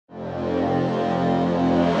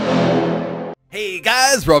Hey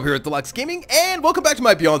guys, Rob here at Deluks Gaming, and welcome back to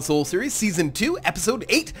my Beyond Soul series, Season 2, Episode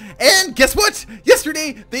 8, and guess what?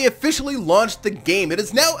 Yesterday, they officially launched the game. It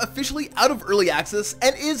is now officially out of early access,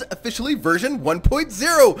 and is officially version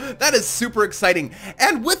 1.0. That is super exciting,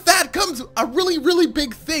 and with that comes a really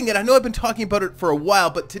big thing, and I know I've been talking about it for a while,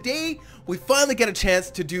 but today, we finally get a chance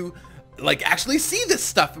to do actually see this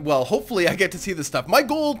stuff. Well, hopefully I get to see this stuff. My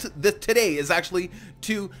goal today is actually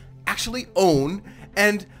to own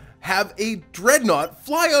and have a dreadnought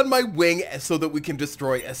fly on my wing so that we can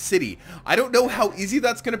destroy a city. I don't know how easy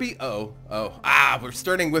that's going to be. We're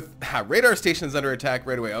starting with radar stations under attack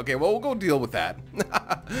right away. Okay, well, we'll go deal with that.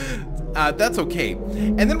 That's okay.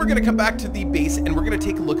 And then we're going to come back to the base and we're going to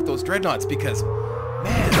take a look at those dreadnoughts because,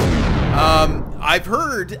 man, I've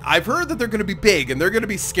heard that they're going to be big and they're going to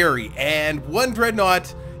be scary. And one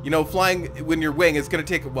dreadnought, you know, flying when your wing is going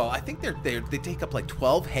to take, well, I think they take up like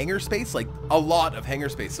 12 hangar space, like a lot of hangar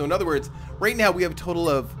space. So in other words, right now we have a total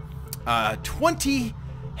of 20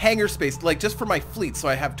 hangar space, like just for my fleet. So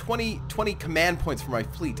I have 20 command points for my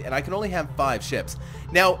fleet, and I can only have 5 ships.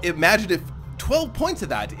 Now imagine if 12 points of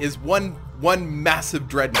that is one massive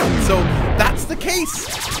dreadnought. So that's the case.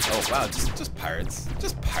 Oh wow, just pirates.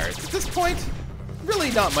 Just pirates at this point. Really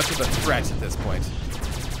not much of a threat at this point.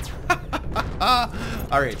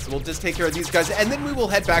 Alright, so we'll just take care of these guys, and then we will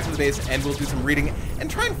head back to the base, and we'll do some reading, and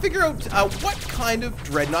try and figure out what kind of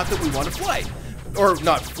dreadnought that we want to fly. Or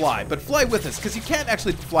not fly, but fly with us, because you can't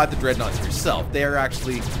actually fly the dreadnoughts yourself. They're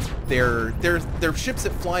actually, they're ships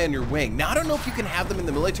that fly on your wing. Now, I don't know if you can have them in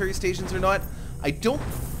the military stations or not. I don't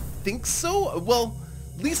think so. Well,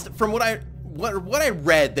 at least from what I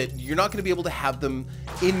read, that you're not going to be able to have them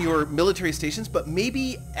in your military stations, but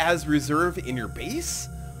maybe as reserve in your base?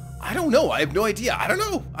 I don't know. I have no idea. I don't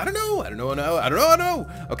know.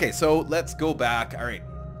 Okay, so let's go back. All right.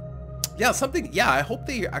 Yeah, I hope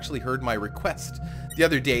they actually heard my request the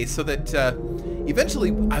other day so that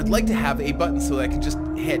eventually I'd like to have a button so that I can just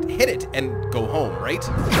hit it and go home, right?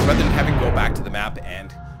 Rather than having to go back to the map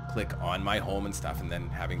and click on my home and stuff and then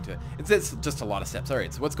having to, it's just a lot of steps. All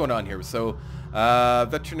right, so what's going on here? So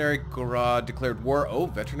veterinary garage declared war. Oh,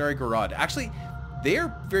 veterinary garage. Actually,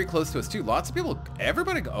 they're very close to us too. Lots of people,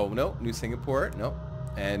 everybody, oh no, New Singapore, no,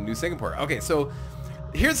 and New Singapore. Okay, so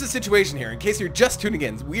here's the situation here. In case you're just tuning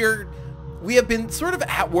in, we have been sort of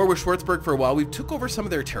at war with Schwarzburg for a while. We took over some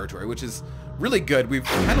of their territory, which is really good. We've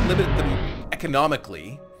kind of limited them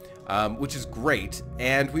economically, which is great.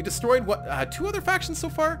 And we destroyed 2 other factions so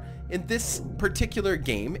far in this particular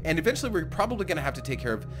game. And eventually we're probably going to have to take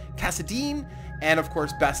care of Cassadine and of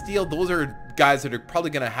course Bastille. Those are guys that are probably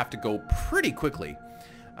going to have to go pretty quickly.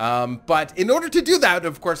 But in order to do that,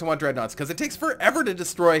 of course, I want dreadnoughts because it takes forever to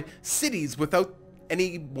destroy cities without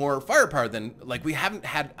any more firepower than, like, we haven't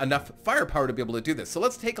had enough firepower to be able to do this. So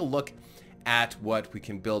let's take a look at what we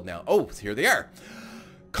can build now. Oh, here they are.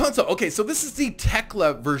 Console. Okay, so this is the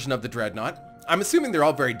Tekla version of the dreadnought. I'm assuming they're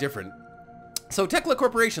all very different. So Tekla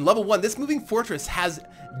Corporation, level 1, this moving fortress has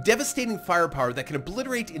devastating firepower that can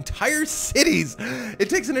obliterate entire cities. It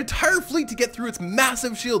takes an entire fleet to get through its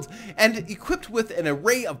massive shields, and equipped with an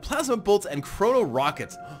array of plasma bolts and chrono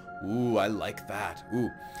rockets. Ooh, I like that. Ooh.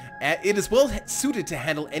 It is well suited to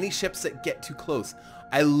handle any ships that get too close.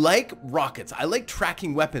 I like rockets. I like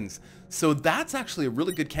tracking weapons. So that's actually a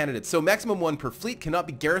really good candidate. So maximum 1 per fleet, cannot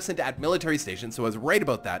be garrisoned at military stations. So I was right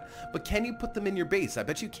about that. But can you put them in your base? I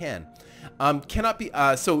bet you can. Cannot be,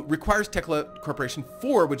 so requires Tekla Corporation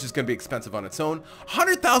 4, which is going to be expensive on its own.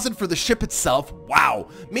 100,000 for the ship itself. Wow.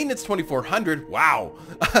 Maintenance 2,400. Wow.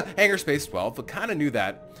 Hangar space 12. I kind of knew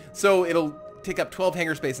that. So it'll take up 12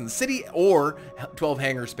 hangar space in the city or 12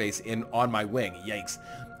 hangar space on my wing. Yikes.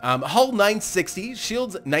 Hull 960,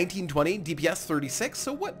 shields 1920, DPS 36.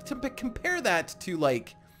 So what, to compare that to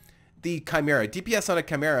like the Chimera, DPS on a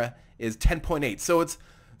Chimera is 10.8. So it's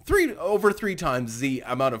over 3 times the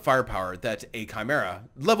amount of firepower that a Chimera,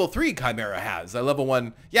 level 3 Chimera has. A level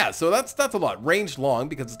 1, yeah, so that's a lot. Range long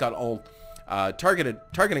because it's got all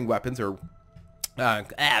targeting weapons or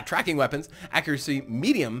tracking weapons, accuracy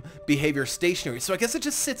medium, behavior stationary. So I guess it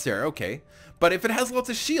just sits there, okay. But if it has lots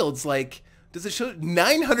of shields, like, does it show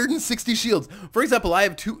 960 shields? For example, I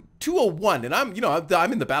have 201, and I'm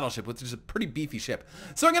in the battleship, which is a pretty beefy ship.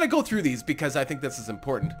 So I'm going to go through these because I think this is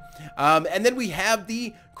important. And then we have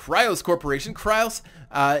the Cryos Corporation. Cryos,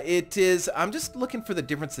 it is, I'm just looking for the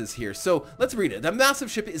differences here. So let's read it. The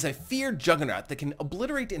massive ship is a feared juggernaut that can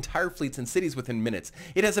obliterate entire fleets and cities within minutes.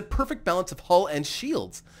 It has a perfect balance of hull and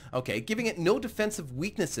shields, okay, giving it no defensive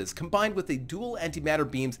weaknesses, combined with a dual antimatter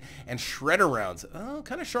beams and shredder rounds. Oh,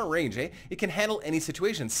 kind of short range, eh? It can handle any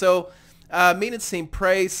situation. So maintenance same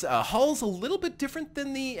price. Hull's a little bit different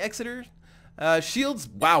than the Exeter. Shields,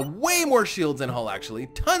 wow, way more shields than hull actually,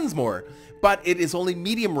 tons more. But it is only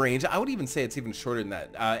medium range. I would even say it's even shorter than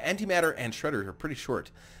that. Antimatter and Shredder are pretty short.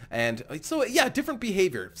 And so, yeah, different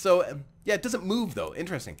behavior. So, yeah, it doesn't move, though.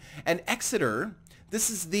 Interesting. And Exeter, this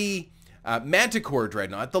is the Manticore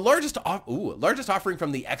Dreadnought, the largest offering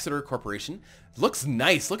from the Exeter Corporation. Looks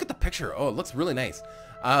nice. Look at the picture. Oh, it looks really nice.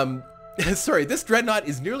 Sorry, this Dreadnought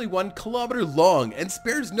is nearly 1 kilometer long and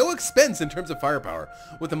spares no expense in terms of firepower.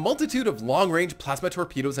 With a multitude of long-range plasma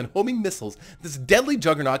torpedoes and homing missiles, this deadly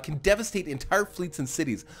juggernaut can devastate entire fleets and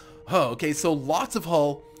cities. Oh, okay, so lots of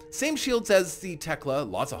hull. Same shields as the Tekla,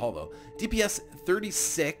 lots of hull though. DPS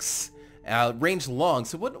 36, range long.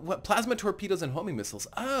 So what plasma torpedoes and homing missiles?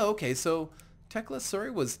 Oh, okay, so Tekla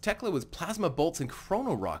was plasma bolts and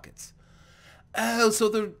chrono rockets. Oh, so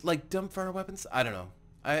they're like dumbfire weapons? I don't know.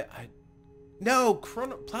 No,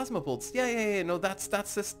 plasma bolts. Yeah. No, that's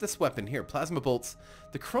this weapon here. Plasma bolts.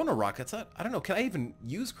 The chrono rockets. I don't know. Can I even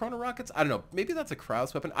use chrono rockets? I don't know. Maybe that's a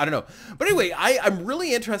Kraus weapon. I don't know. But anyway, I'm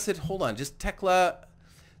really interested. Hold on, just Tekla.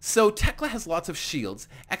 So Tekla has lots of shields.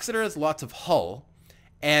 Exeter has lots of hull,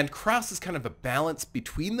 and Kraus is kind of a balance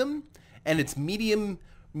between them, and it's medium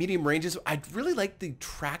ranges. I'd really like the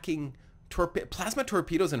tracking plasma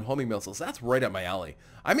torpedoes and homing missiles. That's right up my alley.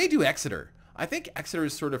 I may do Exeter. I think Exeter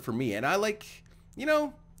is sort of for me, and I like, you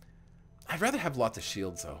know, I'd rather have lots of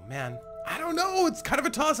shields though. Man, I don't know. It's kind of a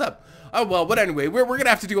toss-up. Oh well, but anyway, we're gonna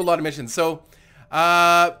have to do a lot of missions. So,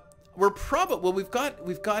 we're probably we've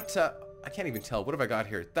got. I can't even tell. What have I got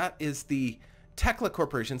here? That is the Tekla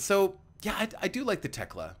Corporation. So yeah, I do like the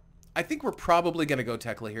Tekla. I think we're probably gonna go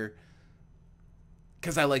Tekla here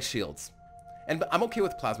because I like shields, and I'm okay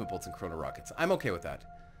with plasma bolts and chrono rockets. I'm okay with that.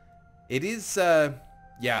 It is.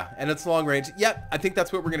 Yeah, and it's long range. Yep, I think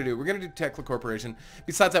that's what we're going to do. We're going to do Tekla Corporation.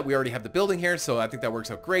 Besides that, we already have the building here, so I think that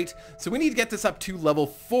works out great. So we need to get this up to level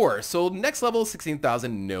 4. So next level,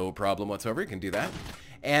 16,000, no problem whatsoever. You can do that.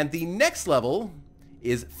 And the next level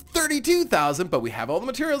is 32,000, but we have all the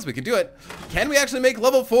materials. We can do it. Can we actually make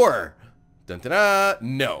level 4? Dun-dun-dun.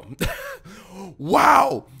 No.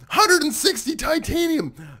 Wow! 160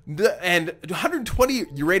 titanium and 120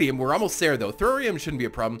 uranium. We're almost there though. Thorium shouldn't be a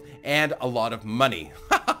problem, and a lot of money.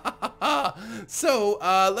 So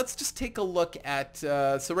let's just take a look at.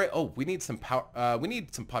 We need some power. We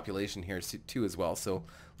need some population here too as well. So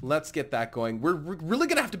let's get that going. We're really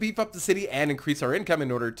gonna have to beef up the city and increase our income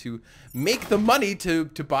in order to make the money to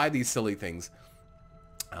buy these silly things.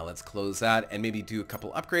 Let's close that and maybe do a couple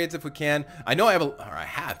upgrades if we can. I know I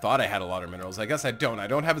thought I had a lot of minerals. I guess I don't. I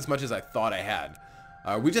don't have as much as I thought I had.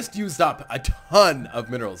 We just used up a ton of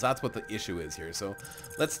minerals. That's what the issue is here. So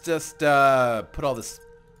let's just put all this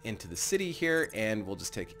into the city here and we'll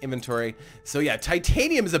just take inventory. So yeah,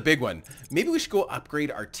 titanium is a big one. Maybe we should go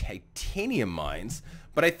upgrade our titanium mines.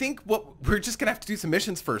 But I think we're just gonna have to do some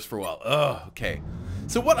missions first for a while. Oh, okay.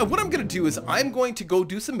 So what I'm gonna do is I'm going to go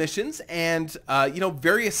do some missions and you know,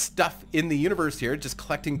 various stuff in the universe here, just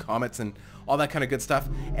collecting comets and all that kind of good stuff.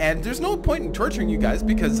 And there's no point in torturing you guys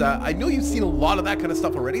because I know you've seen a lot of that kind of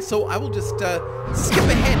stuff already. So I will just skip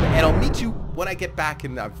ahead and I'll meet you when I get back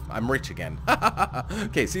and I'm rich again.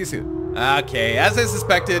 Okay, see you soon. Okay, as I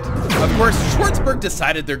suspected, of course, Schwartzberg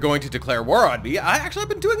decided they're going to declare war on me. I've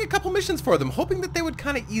been doing a couple missions for them, hoping that they would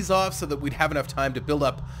kind of ease off so that we'd have enough time to build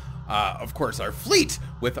up, of course, our fleet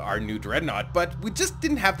with our new Dreadnought, but we just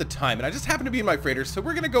didn't have the time, and I just happened to be in my freighter, so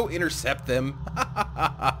we're gonna go intercept them.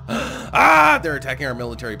 They're attacking our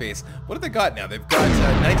military base. What have they got now? They've got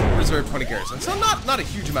 19 reserve, 20 garrison, so not a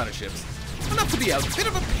huge amount of ships. Enough to be a bit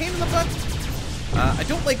of a pain in the butt. I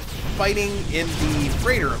don't like fighting in the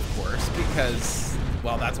freighter, of course, because,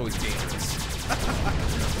 well, that's always dangerous.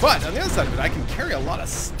 But on the other side of it, I can carry a lot of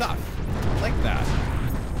stuff like that.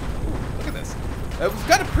 Ooh, look at this. I've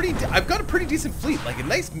got a pretty decent fleet, like a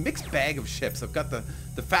nice mixed bag of ships. I've got the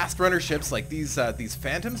fast runner ships like these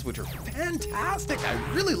Phantoms, which are fantastic.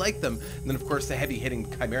 I really like them. And then of course the heavy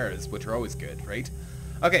hitting Chimeras, which are always good, right?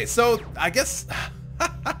 Okay, so I guess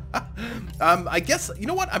you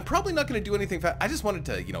know what? I'm probably not going to do anything fast. I just wanted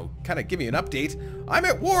to, you know, kind of give you an update. I'm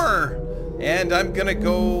at war, and I'm gonna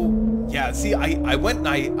go. Yeah, see, I went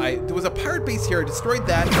and there was a pirate base here. I destroyed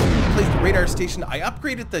that, placed a radar station. I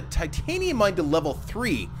upgraded the titanium mine to level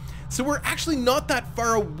 3. So we're actually not that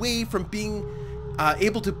far away from being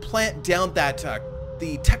able to plant down that,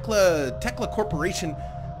 the Tekla Corporation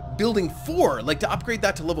building 4, like to upgrade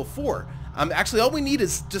that to level 4. Actually, all we need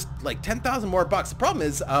is just like 10,000 more bucks. The problem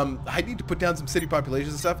is, I need to put down some city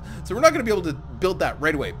populations and stuff, so we're not gonna be able to build that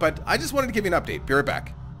right away. But I just wanted to give you an update. Be right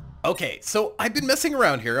back. Okay, so I've been messing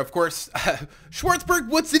around here, of course. Schwartzberg,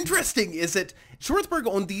 what's interesting is that Schwarzburg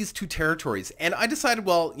owned these 2 territories, and I decided,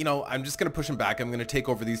 well, you know, I'm just going to push them back. I'm going to take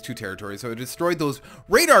over these 2 territories. So I destroyed those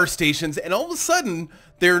radar stations, and all of a sudden,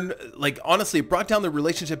 they're, like, honestly, it brought down the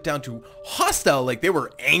relationship down to hostile. Like, they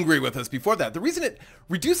were angry with us before that. The reason it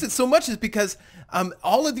reduced it so much is because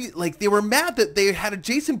all of the, like, they were mad that they had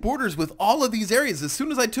adjacent borders with all of these areas. As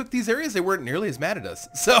soon as I took these areas, they weren't nearly as mad at us.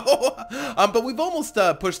 So, but we've almost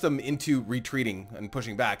pushed them into retreating and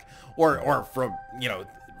pushing back, or from, you know,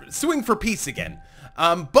 suing for peace again.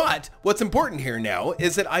 But what's important here now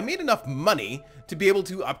is that I made enough money to be able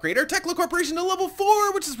to upgrade our Tekla Corporation to level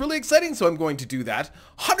 4, which is really exciting. So I'm going to do that.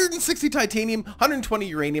 160 titanium, 120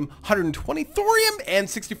 uranium, 120 thorium, and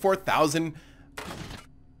 64,000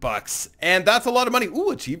 bucks. And that's a lot of money. Ooh,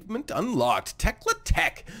 achievement unlocked. Tekla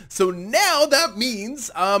Tech. So now that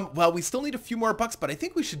means, well, we still need a few more bucks, but I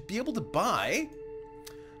think we should be able to buy,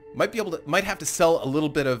 might have to sell a little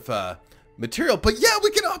bit of, material, but yeah, we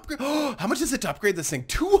can upgrade. Oh, how much is it to upgrade this thing?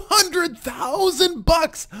 200,000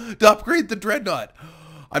 bucks to upgrade the Dreadnought.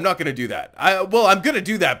 I'm not going to do that. Well, I'm going to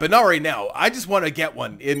do that, but not right now. I just want to get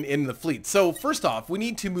one in the fleet. So first off, we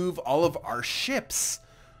need to move all of our ships.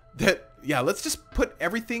 Yeah, let's just put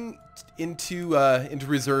everything into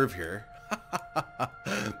reserve here.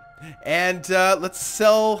 And let's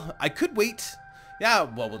sell. I could wait. Yeah,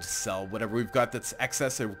 well, we'll just sell whatever we've got that's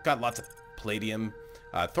excess. We've got lots of palladium.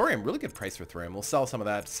 Thorium, really good price for thorium. We'll sell some of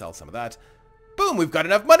that, sell some of that. Boom, we've got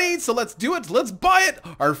enough money, so let's do it. Let's buy it.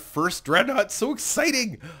 Our first Dreadnought, so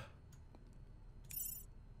exciting.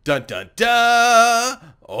 Dun, dun, dun.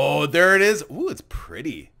 Oh, there it is. Ooh, it's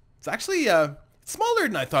pretty. It's actually smaller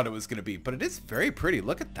than I thought it was going to be, but it is very pretty.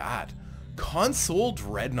 Look at that. Console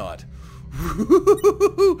Dreadnought.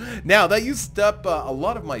 Now, that used up a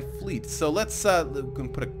lot of my fleet, so let's we can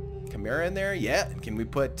put a Chimera in there. Yeah, can we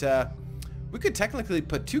put... we could technically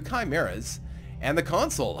put 2 Chimeras and the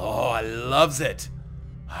console. Oh, I loves it.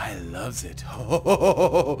 I loves it.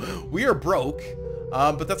 Oh, we are broke.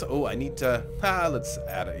 But that's, oh, I need to, let's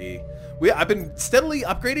add I've been steadily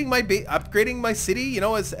upgrading my city, you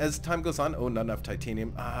know, as time goes on. Oh, not enough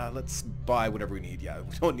titanium. Let's buy whatever we need. Yeah,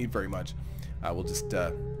 we don't need very much. We'll just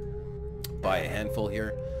buy a handful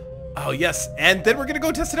here. Oh yes, and then we're gonna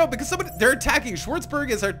go test it out because they're attacking. Schwarzburg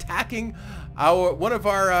is attacking one of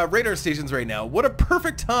our radar stations right now. What a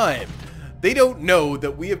perfect time. They don't know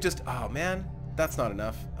that we have just, oh man, that's not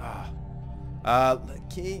enough.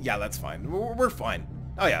 Yeah, that's fine. We're fine.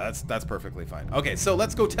 Oh yeah, that's perfectly fine. Okay, so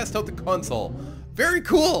let's go test out the console. Very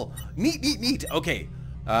cool. Neat, neat, neat. Okay,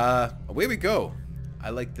 away we go.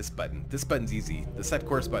 I like this button. This button's easy. The set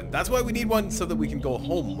course button. That's why we need one, so that we can go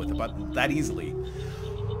home with a button that easily.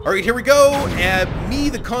 All right, here we go. Me,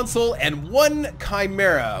 the console, and 1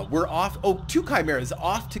 Chimera. We're off. Oh, 2 Chimeras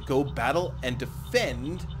off to go battle and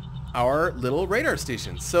defend our little radar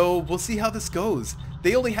station. So we'll see how this goes.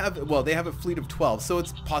 They only have, well, they have a fleet of 12, so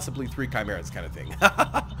it's possibly 3 Chimeras kind of thing.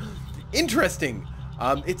 Interesting.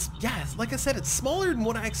 Yeah, like I said, it's smaller than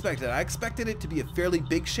what I expected. I expected it to be a fairly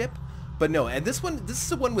big ship, but no. And this is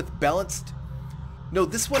the one with balanced. No,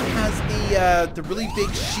 this one has the really big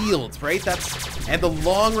shields, right? And the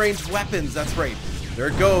long-range weapons. That's right. There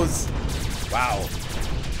it goes. Wow.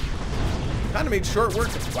 Kind of made short work.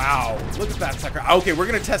 Wow. Look at that sucker. Okay, we're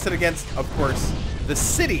gonna test it against, of course, the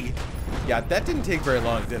city. Yeah, that didn't take very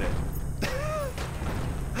long, did it?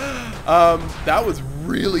 That was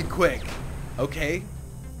really quick. Okay.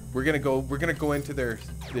 We're gonna go into their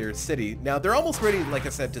city. Now they're almost ready, like I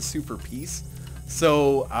said, to sue for peace.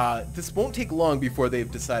 So this won't take long before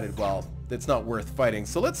they've decided, well, it's not worth fighting.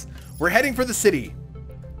 So we're heading for the city.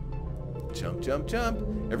 Jump, jump, jump.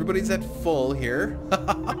 Everybody's at full here.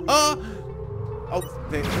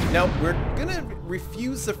 Now we're gonna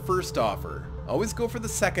refuse the first offer. Always go for the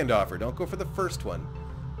second offer. Don't go for the first one.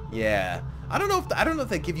 Yeah. I don't know if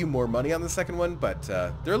they give you more money on the second one, but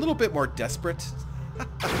they're a little bit more desperate.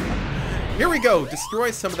 Here we go.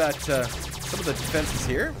 Destroy some of that, some of the defenses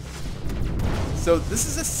here. So this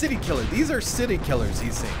is a city killer. These are city killers,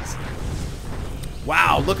 these things.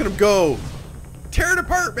 Wow, look at him go. Tear it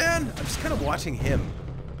apart, man. I'm just kind of watching him.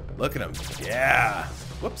 Look at him. Yeah.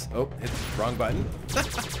 Whoops. Oh, hit the wrong button.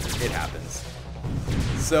 It happens.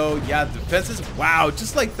 So yeah, defenses. Wow,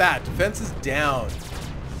 just like that. Defense is down.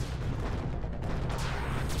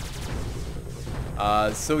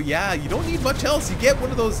 So yeah, you don't need much else. You get one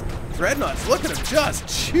of those dreadnoughts. Look at him just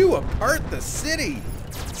chew apart the city.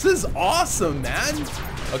 This is awesome, man.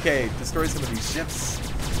 Okay, destroy some of these ships.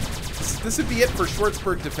 This would be it for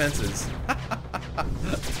Schwarzburg defenses.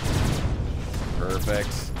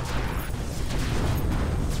 Perfect.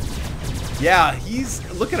 Yeah,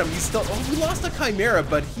 look at him. He's still, oh, we lost a Chimera,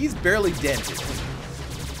 but he's barely dented.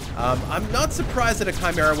 I'm not surprised that a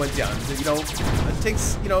Chimera went down. You know, it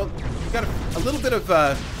takes, you know, you've got a little bit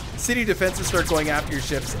of city defenses start going after your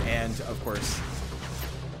ships, and of course,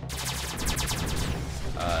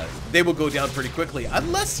 they will go down pretty quickly.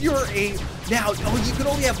 Unless you're a, now, oh, you can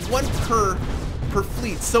only have one per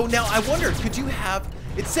fleet. So now I wonder, could you have,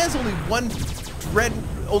 it says only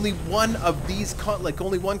only one of these,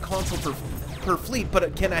 only one console per fleet,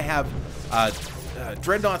 but can I have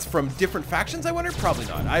dreadnoughts from different factions, I wonder? Probably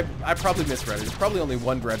not. I probably misread it. It's probably only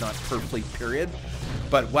one dreadnought per fleet, period.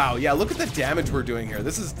 But wow, yeah, look at the damage we're doing here.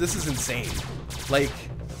 This is insane. Like,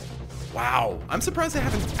 wow. I'm surprised I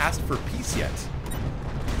haven't asked for peace yet.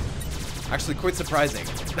 Actually, quite surprising.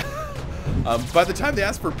 By the time they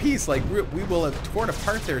ask for peace, like, we will have torn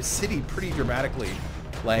apart their city pretty dramatically.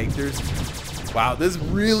 Like, wow,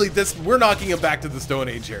 we're knocking them back to the Stone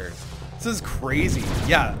Age here. This is crazy.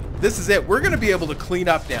 Yeah, this is it. We're going to be able to clean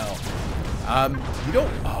up now. You don't,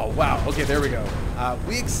 oh, wow. Okay, there we go.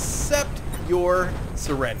 We accept your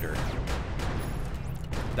surrender.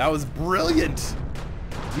 That was brilliant.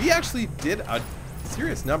 We actually did a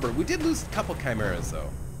serious number. We did lose a couple chimeras, though.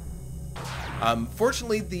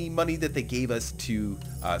 Fortunately, the money that they gave us to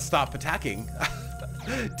stop attacking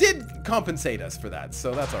did compensate us for that,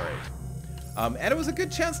 so that's all right. And it was a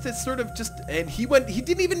good chance to sort of just, and he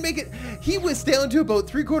didn't even make it, he was down to about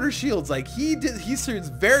 3/4 shields. Like, he's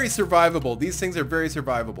very survivable. These things are very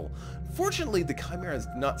survivable. Fortunately, the Chimera is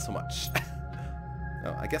not so much.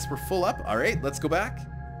 Oh, I guess we're full up. All right, let's go back.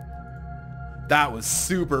 That was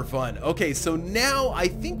super fun. Okay, so now I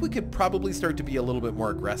think we could probably start to be a little bit more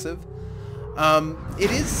aggressive.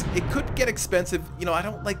 It could get expensive. You know, I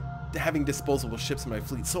don't like having disposable ships in my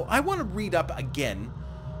fleet, so I want to read up again.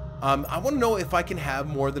 I want to know if I can have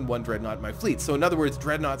more than one dreadnought in my fleet. So in other words,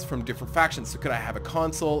 dreadnoughts from different factions. So could I have a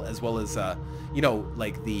console as well as, you know,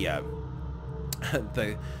 like the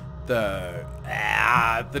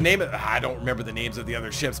name of, I don't remember the names of the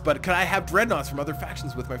other ships, but could I have dreadnoughts from other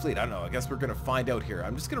factions with my fleet? I don't know. I guess we're going to find out here.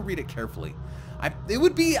 I'm just going to read it carefully. It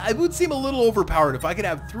would seem a little overpowered if I could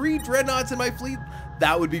have 3 dreadnoughts in my fleet.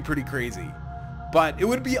 That would be pretty crazy, but it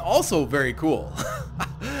would be also very cool.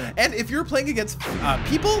 And if you're playing against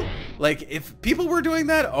people, like if people were doing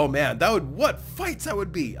that, oh man, what fights that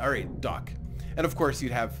would be. All right, Doc. And of course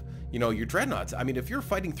you'd have, you know, your dreadnoughts. I mean, if you're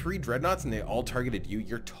fighting 3 dreadnoughts and they all targeted you,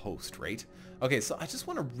 you're toast, right? Okay, so I just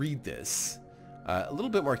want to read this a little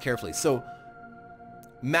bit more carefully. So,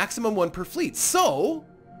 maximum 1 per fleet. So,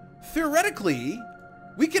 theoretically,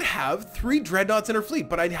 we could have 3 dreadnoughts in our fleet,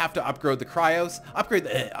 but I'd have to upgrade the Cryos, upgrade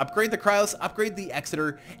the Cryos, upgrade the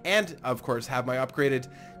Exeter, and of course have my upgraded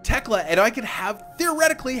Tekla, and I could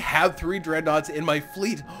theoretically have 3 dreadnoughts in my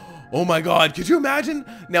fleet. Oh my god, could you imagine?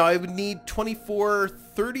 Now I would need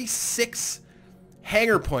 36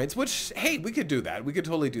 hangar points, which, hey, we could do that. We could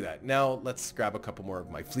totally do that. Now let's grab a couple more of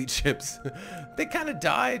my fleet ships. They kind of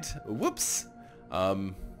died. Whoops.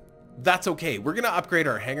 That's okay. We're going to upgrade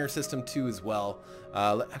our hangar system too as well.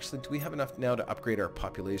 Actually, do we have enough now to upgrade our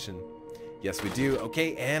population? Yes, we do.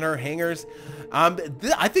 Okay, and our hangars.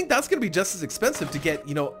 I think that's going to be just as expensive to get,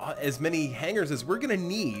 you know, as many hangars as we're going to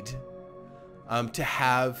need to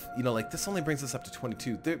have, you know, like this only brings us up to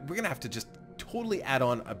 22. We're going to have to just totally add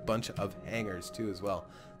on a bunch of hangars too as well.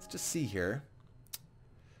 Let's just see here.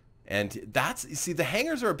 And you see, the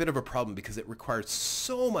hangars are a bit of a problem because it requires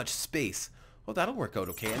so much space. Well, that'll work out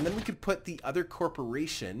okay. And then we could put the other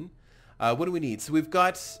corporation. What do we need? So we've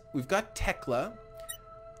got Tekla.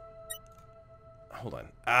 Hold on.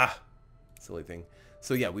 Silly thing.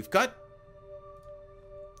 So yeah, we've got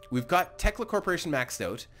Tekla Corporation maxed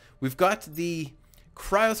out. We've got the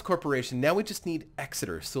Cryos Corporation. Now we just need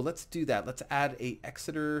Exeter. So let's do that. Let's add a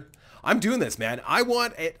Exeter. I'm doing this, man. I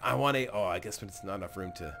want a, oh, I guess it's not enough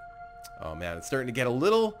room to, oh man, it's starting to get a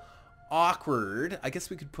little awkward. I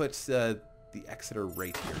guess we could put the Exeter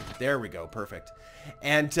right here. There we go. Perfect.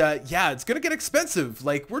 And yeah, it's going to get expensive.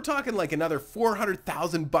 Like, we're talking like another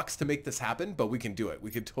 400,000 bucks to make this happen, but we can do it.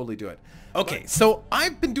 We could totally do it. Okay, so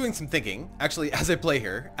I've been doing some thinking, actually, as I play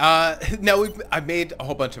here. Now, I've made a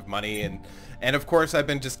whole bunch of money, and of course, I've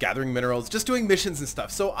been just gathering minerals, just doing missions and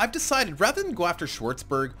stuff. So I've decided, rather than go after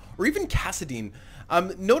Schwartzberg or even Cassadine,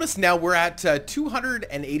 notice now we're at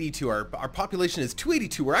 282. Our population is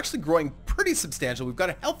 282. We're actually growing pretty substantial. We've got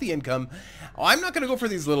a healthy income. I'm not going to go for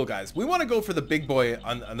these little guys. We want to go for the big boy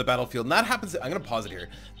on the battlefield. And that happens, I'm going to pause it here.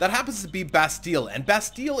 That happens to be Bastille. And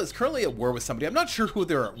Bastille is currently at war with somebody. I'm not sure who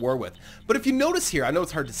they're at war with. But if you notice here, I know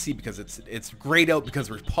it's hard to see because it's grayed out because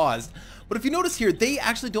we're paused. But if you notice here, they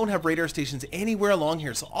actually don't have radar stations anywhere along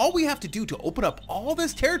here. So all we have to do to open up all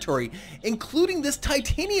this territory, including this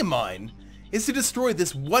titanium mine, is to destroy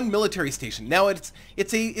this one military station. Now it's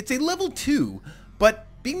a level 2, but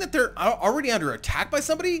being that they're already under attack by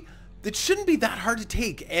somebody, it shouldn't be that hard to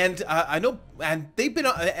take. And I know, and they've been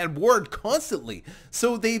at war constantly,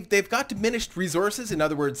 so they've got diminished resources. In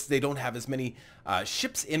other words, they don't have as many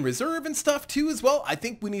ships in reserve and stuff too as well. I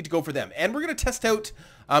think we need to go for them, and we're going to test out.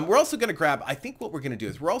 We're also going to grab. I think what we're going to do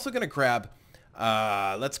is we're also going to grab.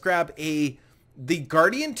 Let's grab the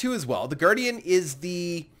Guardian too as well. The Guardian is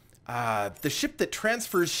the ship that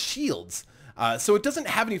transfers shields. So it doesn't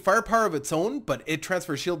have any firepower of its own, but it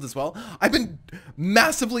transfers shields as well. I've been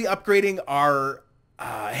massively upgrading our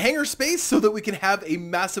hangar space so that we can have a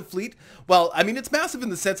massive fleet. Well, I mean, it's massive in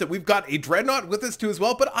the sense that we've got a Dreadnought with us too as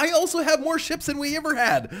well, but I also have more ships than we ever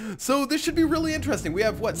had. So this should be really interesting. We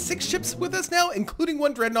have, what, 6 ships with us now, including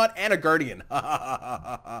 1 Dreadnought and a Guardian.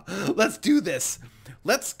 Let's do this.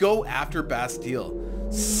 Let's go after Bastille.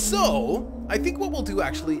 So, I think what we'll do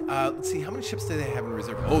actually, let's see, how many ships do they have in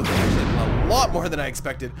reserve? Oh, they actually have a lot more than I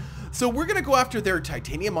expected. So we're going to go after their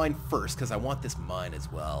titanium mine first, because I want this mine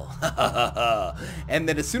as well. And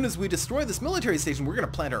then as soon as we destroy this military station, we're going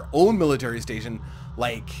to plant our own military station,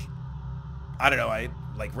 like, I don't know,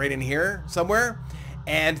 like right in here somewhere.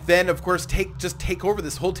 And then, of course, just take over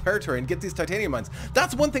this whole territory and get these titanium mines.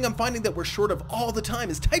 That's one thing I'm finding that we're short of all the time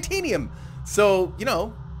is titanium. So, you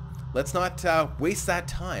know, let's not waste that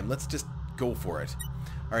time. Let's just go for it.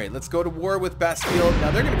 All right, let's go to war with Bastille. Now,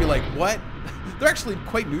 they're going to be like, what? They're actually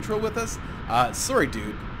quite neutral with us. Sorry,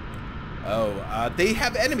 dude. Oh, they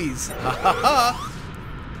have enemies. Ha ha ha.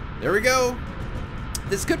 There we go.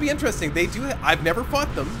 This could be interesting. They do. I've never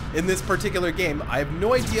fought them in this particular game. I have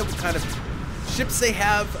no idea what kind of ships they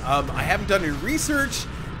have. I haven't done any research.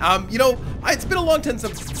 You know, it's been a long time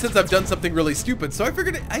since I've done something really stupid, so I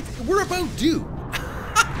figured we're about due.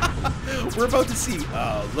 We're about to see.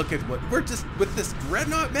 Look at what we're just with this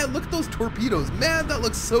Dreadnought. Man, look at those torpedoes. Man, that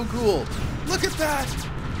looks so cool. Look at that.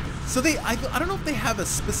 So I don't know if they have a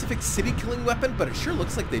specific city killing weapon, but it sure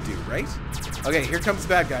looks like they do, right? Okay, here comes the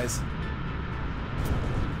bad guys.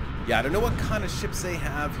 Yeah, I don't know what kind of ships they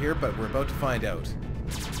have here, but we're about to find out.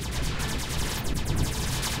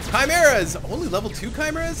 Chimeras! Only level 2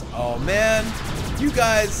 Chimeras? Oh man, you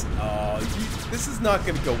guys, this is not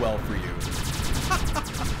going to go well for you.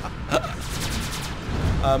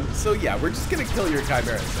 So yeah, we're just going to kill your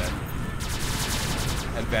Chimeras then.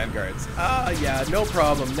 And Vanguards. Yeah, no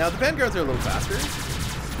problem. Now the Vanguards are a little faster.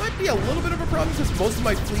 Might be a little bit of a problem because most of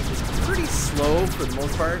my fleet is pretty slow for the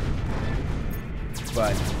most part.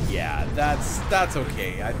 But yeah, that's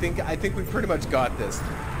okay. I think we pretty much got this.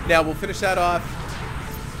 Now we'll finish that off.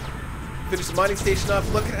 Finish the mining station off.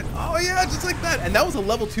 Look at it. Oh yeah, just like that. And that was a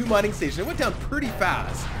level 2 mining station. It went down pretty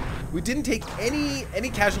fast. We didn't take any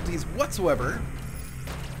casualties whatsoever.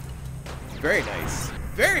 Very nice.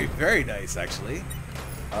 Very, very nice, actually.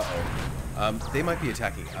 Uh-oh. They might be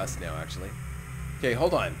attacking us now, actually. Okay,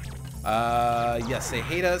 hold on. Yes, they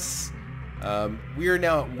hate us. We are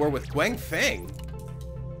now at war with Guangfeng.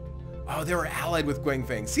 Oh, they were allied with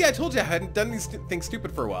Guangfeng. See, I told you I hadn't done these things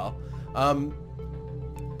stupid for a while.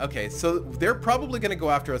 Okay, so they're probably going to go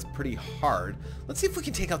after us pretty hard. Let's see if we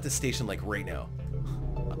can take out this station, like, right now.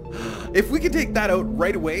 If we could take that out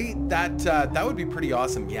right away, that would be pretty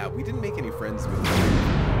awesome. Yeah, we didn't make any friends with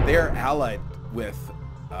them. They're allied with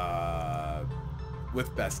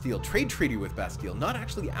Bastille. Trade treaty with Bastille, not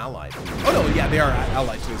actually allied. Oh, no, yeah, they are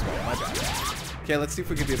allied too as well. My bad. Okay, let's see if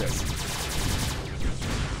we can do this.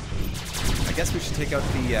 I guess we should take out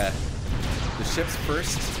the ships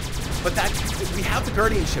first. But we have the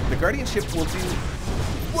Guardian ship. The Guardian ship will do...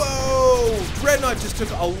 Whoa! Dreadnought just took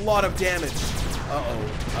a lot of damage.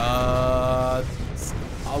 Uh-oh. It's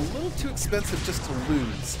a little too expensive just to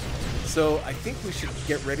lose. So I think we should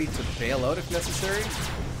get ready to bail out if necessary.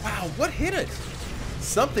 Wow, what hit it?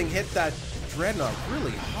 Something hit that Dreadnought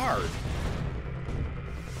really hard.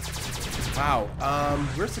 Wow.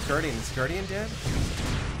 Where's the Guardian? Is the Guardian dead?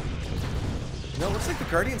 No, it looks like the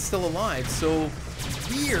Guardian's still alive, so...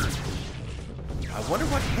 Weird. I wonder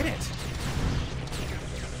what hit it.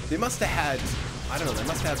 They must have had, I don't know, they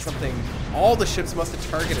must have had something. All the ships must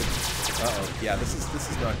have targeted. Uh-oh. Yeah, this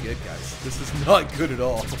is not good, guys. This is not good at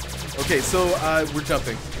all. Okay, so we're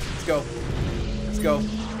jumping. Let's go. Let's go.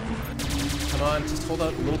 Come on, just hold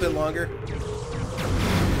out a little bit longer.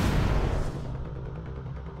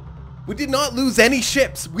 We did not lose any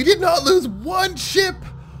ships. We did not lose one ship.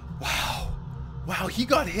 Wow. Wow, he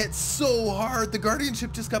got hit so hard. The Guardian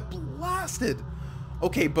ship just got blasted.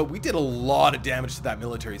 Okay, but we did a lot of damage to that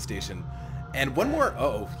military station. And one more.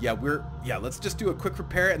 Uh-oh. Yeah, let's just do a quick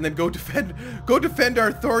repair and then go defend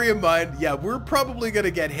our thorium mine. Yeah, we're probably going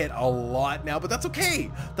to get hit a lot now, but that's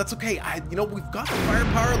okay. That's okay. You know, we've got the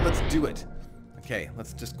firepower. Let's do it. Okay,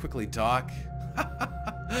 let's just quickly dock.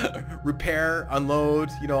 Repair, unload,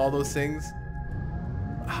 you know, all those things.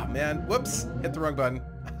 Ah, man. Whoops. Hit the wrong button.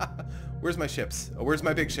 Where's my ships? Oh, where's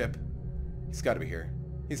my big ship? He's got to be here.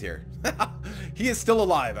 He's here. He is still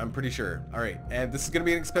alive, I'm pretty sure. All right, and this is going to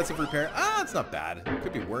be an expensive repair. Ah, it's not bad.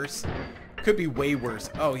 Could be worse. Could be way worse.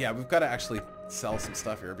 Oh, yeah, we've got to actually sell some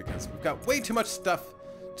stuff here because we've got way too much stuff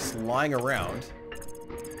just lying around.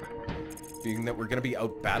 Being that we're going to be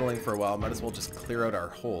out battling for a while, might as well just clear out our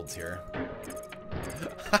holds here.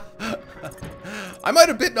 I might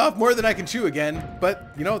have bitten off more than I can chew again,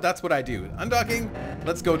 but, you know, that's what I do. Undocking,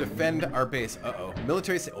 let's go defend our base. Uh-oh.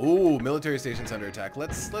 Military station's under attack.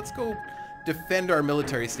 Let's go defend our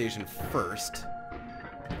military station first.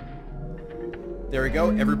 There we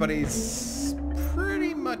go. Everybody's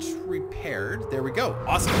pretty much repaired. There we go.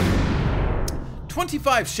 Awesome.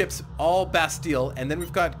 25 ships, all Bastille, and then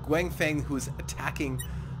we've got Guangfeng, who's attacking.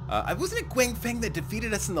 Wasn't it Guangfeng that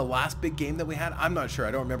defeated us in the last big game that we had? I'm not sure.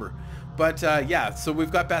 I don't remember. But yeah, so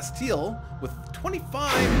we've got Bastille with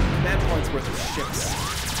 25 command points worth of ships.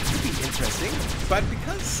 Could be interesting. But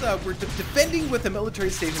because we're defending with a military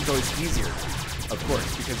station is always easier, of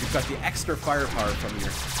course, because you've got the extra firepower from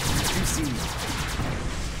your juicy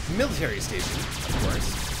military station, of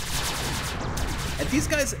course. And these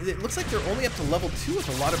guys, it looks like they're only up to level 2 with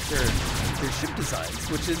a lot of their ship designs,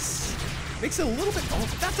 which is makes it a little bit. Oh,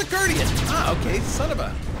 that's a Guardian. Ah, okay, son of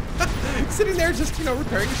a. Sitting there just, you know,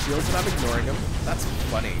 repairing his shields and I'm ignoring him. That's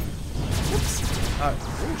funny. Whoops.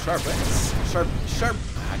 Ooh, sharp.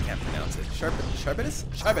 I can't pronounce it. Sharpenous.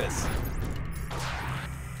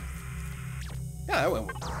 Yeah,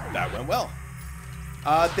 that went well.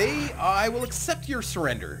 I will accept your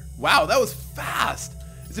surrender. Wow, that was fast.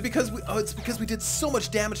 Is it because we? Oh, it's because we did so much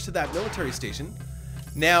damage to that military station.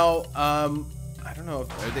 Now, I don't know.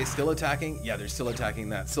 Are they still attacking? Yeah, they're still attacking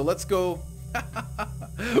that. So let's go.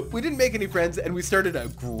 We didn't make any friends, and we started a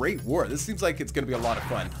great war. This seems like it's going to be a lot of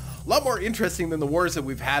fun. A lot more interesting than the wars that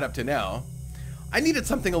we've had up to now. I needed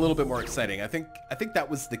something a little bit more exciting. I think that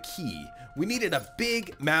was the key. We needed a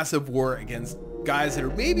big, massive war against guys that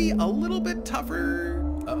are maybe a little bit tougher.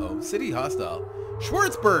 Uh-oh, city hostile.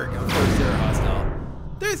 Schwarzburg, of course they're hostile.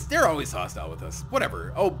 They're always hostile with us.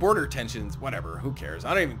 Whatever. Oh, border tensions, whatever. Who cares?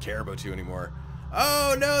 I don't even care about you anymore.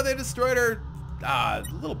 Oh, no, they destroyed our...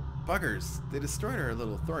 little buggers. They destroyed our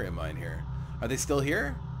little thorium mine here. Are they still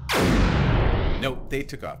here? Nope, they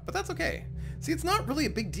took off. But that's okay. See, it's not really a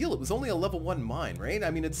big deal. It was only a level 1 mine, right?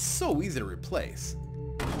 I mean, it's so easy to replace.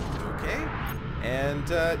 Okay. And,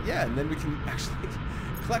 yeah, and then we can actually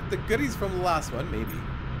collect the goodies from the last one, maybe.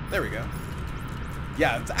 There we go.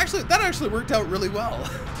 Yeah, that actually worked out really well.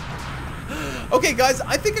 Okay, guys,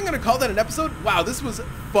 I think I'm going to call that an episode. Wow, this was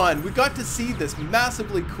fun. We got to see this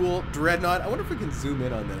massively cool Dreadnought. I wonder if we can zoom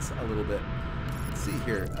in on this a little bit. Let's see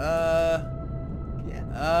here.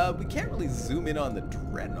 Yeah, we can't really zoom in on the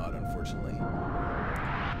Dreadnought, unfortunately.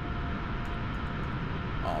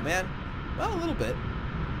 Oh, man. Well, a little bit.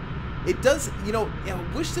 It does, you know,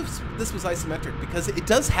 I wish this was isometric because it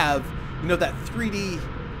does have, you know, that 3D...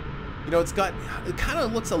 You know, it kind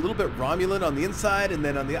of looks a little bit Romulan on the inside and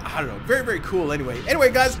then on the, I don't know, very, very cool anyway.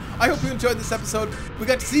 Anyway, guys, I hope you enjoyed this episode. We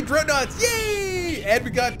got to see Dreadnoughts, yay! And we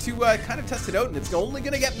got to kind of test it out, and it's only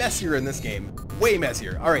going to get messier in this game. Way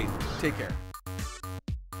messier. All right, take care.